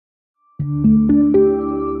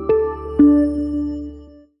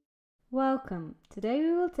Welcome! Today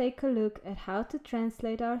we will take a look at how to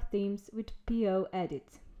translate our themes with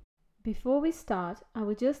Poedit. Before we start, I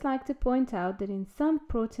would just like to point out that in some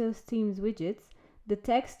ProteusThemes widgets, the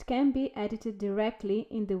text can be edited directly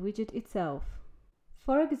in the widget itself.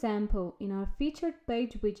 For example, in our featured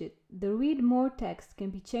page widget, the Read More text can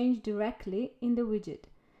be changed directly in the widget.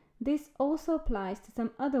 This also applies to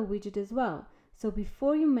some other widget as well. So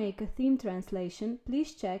before you make a theme translation,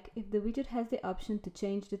 please check if the widget has the option to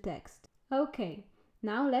change the text. Okay,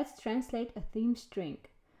 now let's translate a theme string.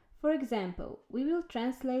 For example, we will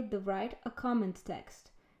translate the Write a Comment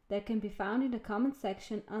text that can be found in the comment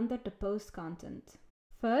section under the post content.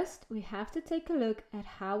 First, we have to take a look at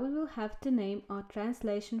how we will have to name our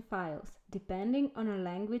translation files, depending on our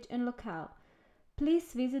language and locale.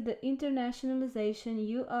 Please visit the internationalization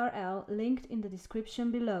URL linked in the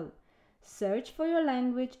description below. Search for your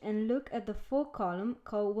language and look at the full column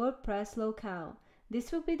called WordPress Locale.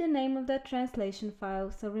 This will be the name of that translation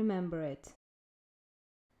file, so remember it.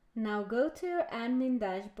 Now go to your admin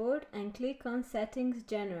dashboard and click on Settings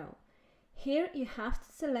General. Here you have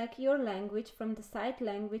to select your language from the Site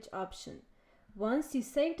Language option. Once you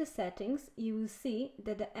save the settings, you will see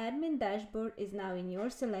that the admin dashboard is now in your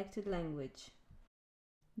selected language.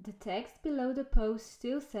 The text below the post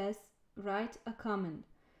still says Write a Comment.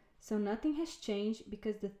 So nothing has changed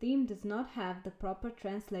because the theme does not have the proper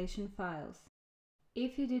translation files.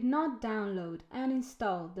 If you did not download and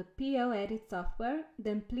install the Poedit software,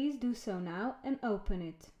 then please do so now and open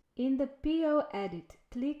it. In the Poedit,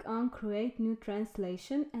 click on Create New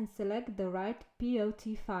Translation and select the right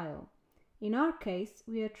POT file. In our case,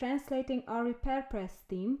 we are translating our RepairPress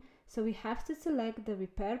theme, so we have to select the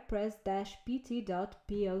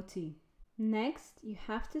repairpress-pt.pot. Next, you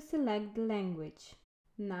have to select the language.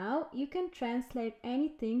 Now you can translate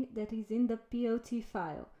anything that is in the POT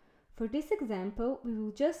file. For this example, we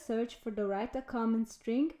will just search for the Write a Comment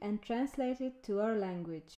string and translate it to our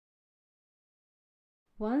language.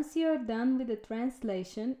 Once you are done with the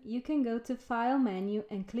translation, you can go to File menu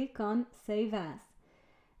and click on Save As.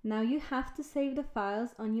 Now you have to save the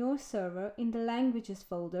files on your server in the Languages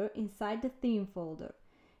folder inside the Theme folder.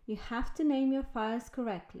 You have to name your files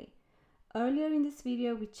correctly. Earlier in this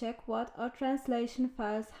video we checked what our translation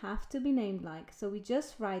files have to be named like, so we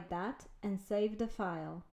just write that and save the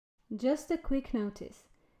file. Just a quick notice,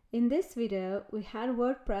 in this video we had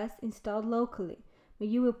WordPress installed locally, but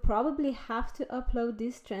you will probably have to upload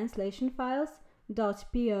these translation files,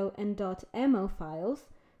 .po and .mo files,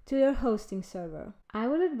 to your hosting server. I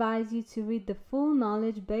would advise you to read the full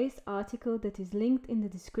knowledge base article that is linked in the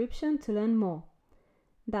description to learn more.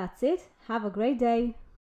 That's it, have a great day!